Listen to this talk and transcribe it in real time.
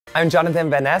I'm Jonathan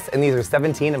Van Ness, and these are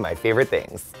 17 of my favorite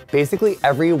things. Basically,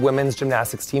 every women's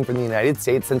gymnastics team from the United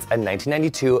States since a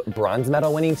 1992 bronze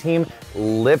medal winning team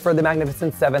lived for the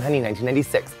Magnificent Seven, honey,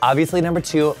 1996. Obviously, number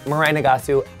 2, Mirai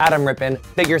Nagasu, Adam Rippon,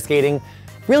 figure skating.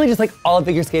 Really just like all of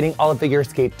figure skating, all of figure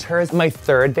skaters. My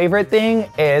third favorite thing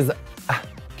is,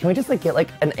 can we just like get like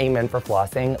an amen for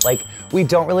flossing? Like, we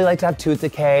don't really like to have tooth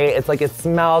decay. It's like it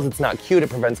smells, it's not cute, it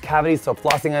prevents cavities, so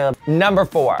flossing I love. Number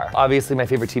 4, obviously my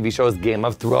favorite TV show is Game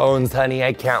of Thrones, honey.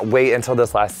 I can't wait until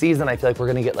this last season. I feel like we're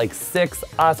gonna get like 6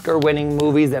 Oscar-winning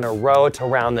movies in a row to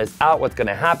round this out. What's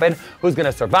gonna happen? Who's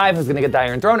gonna survive? Who's gonna get the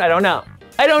Iron Throne? I don't know.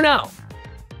 I don't know.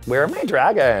 Where are my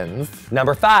dragons?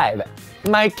 Number 5.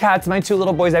 My cats, my 2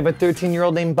 little boys. I have a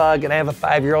 13-year-old named Bug and I have a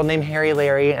 5-year-old named Harry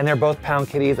Larry, and they're both pound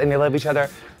kitties and they love each other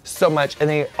so much,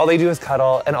 and all they do is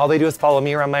cuddle, and all they do is follow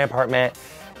me around my apartment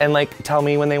and like tell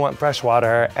me when they want fresh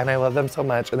water, and I love them so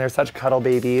much, and they're such cuddle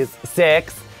babies.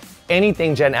 6,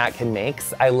 anything Jen Atkin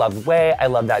makes. I love whey, I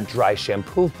love that dry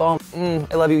shampoo foam.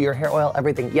 I love you, your hair oil,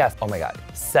 everything, yes, oh my God.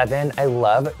 7, I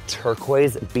love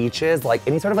turquoise beaches, like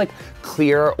any sort of like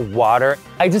clear water.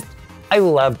 I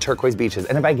love turquoise beaches,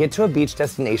 and if I get to a beach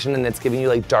destination and it's giving you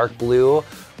like dark blue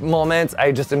moments,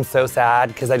 I just am so sad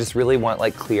because I just really want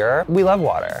like clear. We love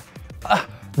water.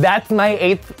 That's my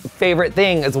 8th favorite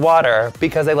thing is water,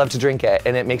 because I love to drink it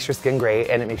and it makes your skin great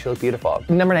and it makes you look beautiful.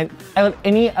 Number 9, I love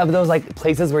any of those like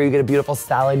places where you get a beautiful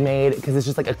salad made, because it's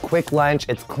just like a quick lunch,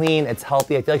 it's clean, it's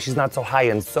healthy. I feel like she's not so high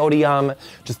in sodium.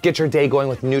 Just get your day going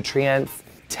with nutrients.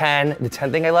 10, the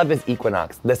 10th thing I love is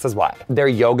Equinox. This is why. Their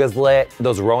yoga's lit,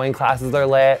 those rowing classes are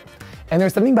lit, and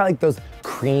there's something about like those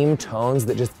cream tones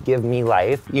that just give me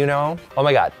life, you know? Oh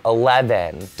my God.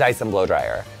 11, Dyson blow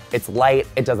dryer. It's light,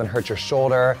 it doesn't hurt your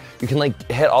shoulder. You can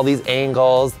like hit all these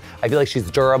angles. I feel like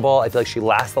she's durable. I feel like she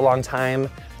lasts a long time.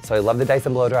 So I love the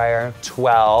Dyson blow dryer.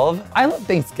 12, I love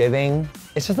Thanksgiving.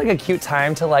 It's just like a cute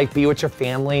time to like be with your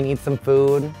family and eat some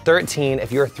food. 13,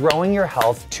 if you're throwing your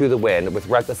health to the wind with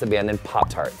Reckless Abandon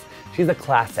Pop-Tarts. She's a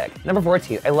classic. Number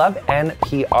 14, I love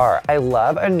NPR. I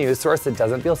love a news source that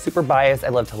doesn't feel super biased. I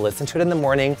love to listen to it in the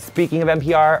morning. Speaking of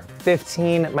NPR,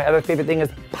 15, my other favorite thing is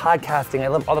podcasting. I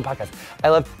love all the podcasts. I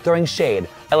love throwing shade.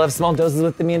 I love Small Doses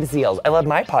with Amanda Seals. I love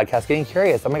my podcast, Getting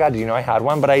Curious. Oh my God, do you know I had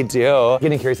one? But I do.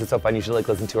 Getting Curious is so fun. You should like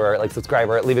listen to her, like subscribe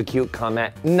her, leave a cute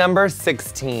comment. Number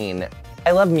 16,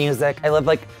 I love music. I love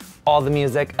like all the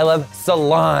music. I love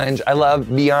Solange. I love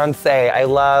Beyonce. I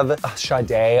love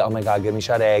Sade. Oh my God, give me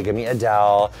Sade. Give me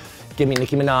Adele. Give me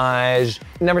Nicki Minaj.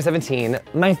 Number 17,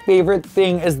 my favorite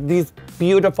thing is these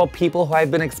beautiful people who I've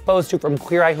been exposed to from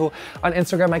Queer Eye, who on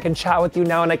Instagram I can chat with you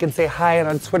now and I can say hi, and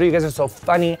on Twitter you guys are so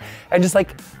funny. And just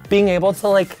like being able to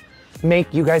like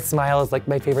make you guys smile is like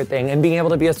my favorite thing, and being able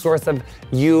to be a source of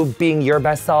you being your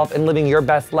best self and living your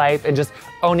best life and just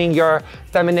owning your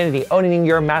femininity, owning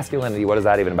your masculinity. What is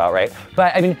that even about, right?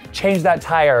 But I mean, change that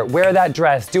tire, wear that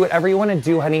dress, do whatever you want to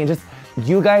do, honey, and just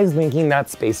you guys making that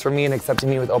space for me and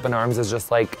accepting me with open arms is just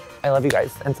like, I love you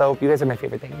guys. And so you guys are my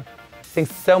favorite thing.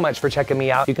 Thanks so much for checking me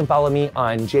out. You can follow me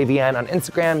on JVN on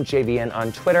Instagram, JVN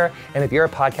on Twitter. And if you're a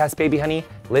podcast baby, honey,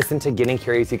 listen to Getting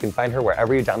Curious. You can find her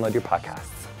wherever you download your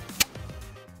podcasts.